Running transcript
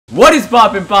What is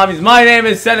poppin' pommies? My name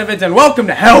is Senevitz and welcome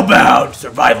to Hellbound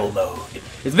Survival Mode.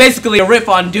 It's basically a riff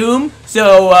on Doom,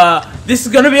 so this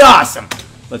is gonna be awesome.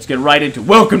 Let's get right into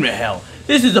Welcome to Hell.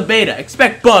 This is a beta.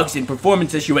 Expect bugs and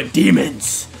performance issue and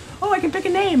demons. Oh, I can pick a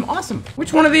name. Awesome.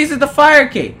 Which one of these is the fire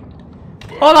key?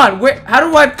 Hold on. Where? How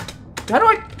do I?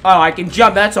 Oh, I can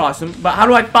jump. That's awesome. But how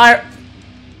do I fire?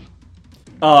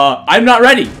 I'm not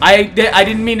ready. I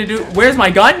didn't mean to do. Where's my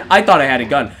gun? I thought I had a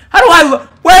gun. How do I?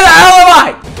 Where the hell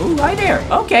am I? Ooh, right there.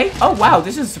 Okay. Oh, wow.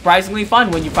 This is surprisingly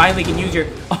fun when you finally can use your.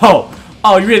 Oh,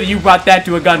 really? You brought that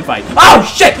to a gunfight? Oh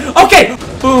shit. Okay.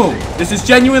 Boom. This is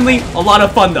genuinely a lot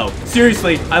of fun, though.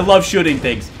 Seriously, I love shooting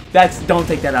things. Don't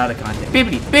take that out of context.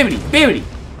 Bibbity, bibbity, bibbity.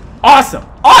 Awesome.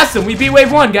 Awesome. We beat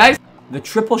wave 1, guys. The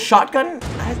triple shotgun?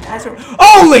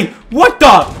 Holy! What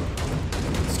the?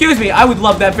 Excuse me, I would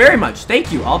love that very much.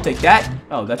 Thank you. I'll take that.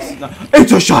 Oh, that's not.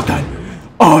 It's a shotgun.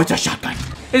 Oh, it's a shotgun.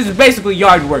 This is basically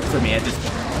yard work for me at this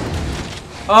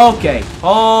point. Okay,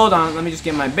 hold on. Let me just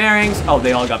get my bearings. Oh,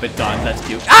 they all got bit done. That's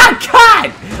cute. Ah,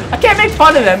 God! I can't make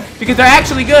fun of them because they're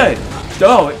actually good.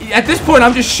 So, at this point,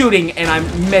 I'm just shooting and I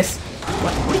miss.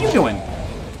 What are you doing?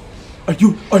 Are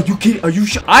you kidding? Are you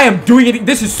I am doing it.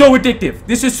 This is so addictive.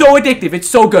 This is so addictive. It's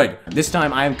so good. This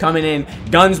time I am coming in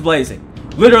guns blazing.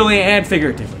 Literally and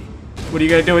figuratively. What are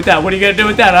you gonna do with that? What are you gonna do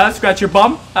with that, huh? Scratch your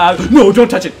bum? No, don't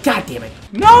touch it. God damn it.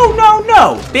 No, no,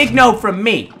 no. Big no from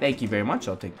me. Thank you very much.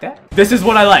 I'll take that. This is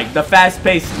what I like. The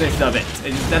fast-pacedness of it.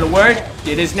 Is that a word?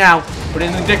 It is now. Put it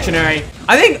in the dictionary.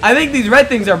 I think these red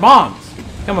things are bombs.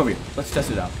 Come over here. Let's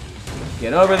test it out.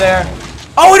 Get over there.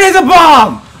 Oh, it is a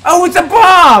bomb! Oh, it's a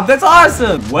bomb! That's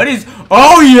awesome! What is...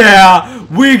 Oh, yeah!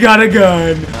 We got a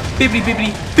gun! Bippity,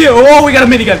 bippity, bippity. Oh, we got a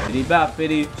minigun! Bitty, bop,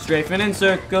 bitty, strafing and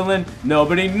circling.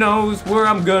 Nobody knows where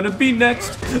I'm gonna be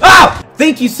next. Ah!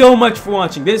 Thank you so much for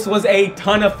watching. This was a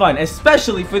ton of fun,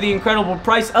 especially for the incredible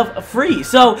price of free.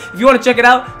 So, if you want to check it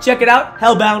out,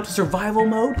 Hellbound Survival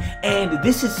Mode. And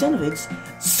this is Senevitz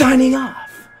signing off.